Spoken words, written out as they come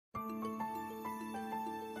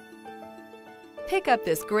Pick up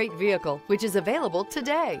this great vehicle, which is available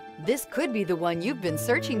today. This could be the one you've been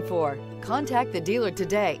searching for. Contact the dealer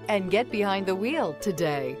today and get behind the wheel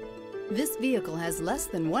today. This vehicle has less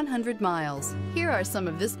than 100 miles. Here are some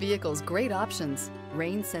of this vehicle's great options: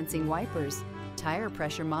 rain sensing wipers, tire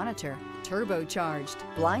pressure monitor, turbocharged,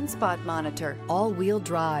 blind spot monitor, all-wheel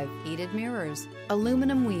drive, heated mirrors,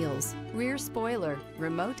 aluminum wheels, rear spoiler,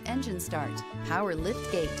 remote engine start, power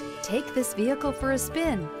lift gate. Take this vehicle for a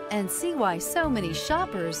spin and see why so many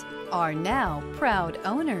shoppers are now proud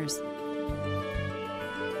owners.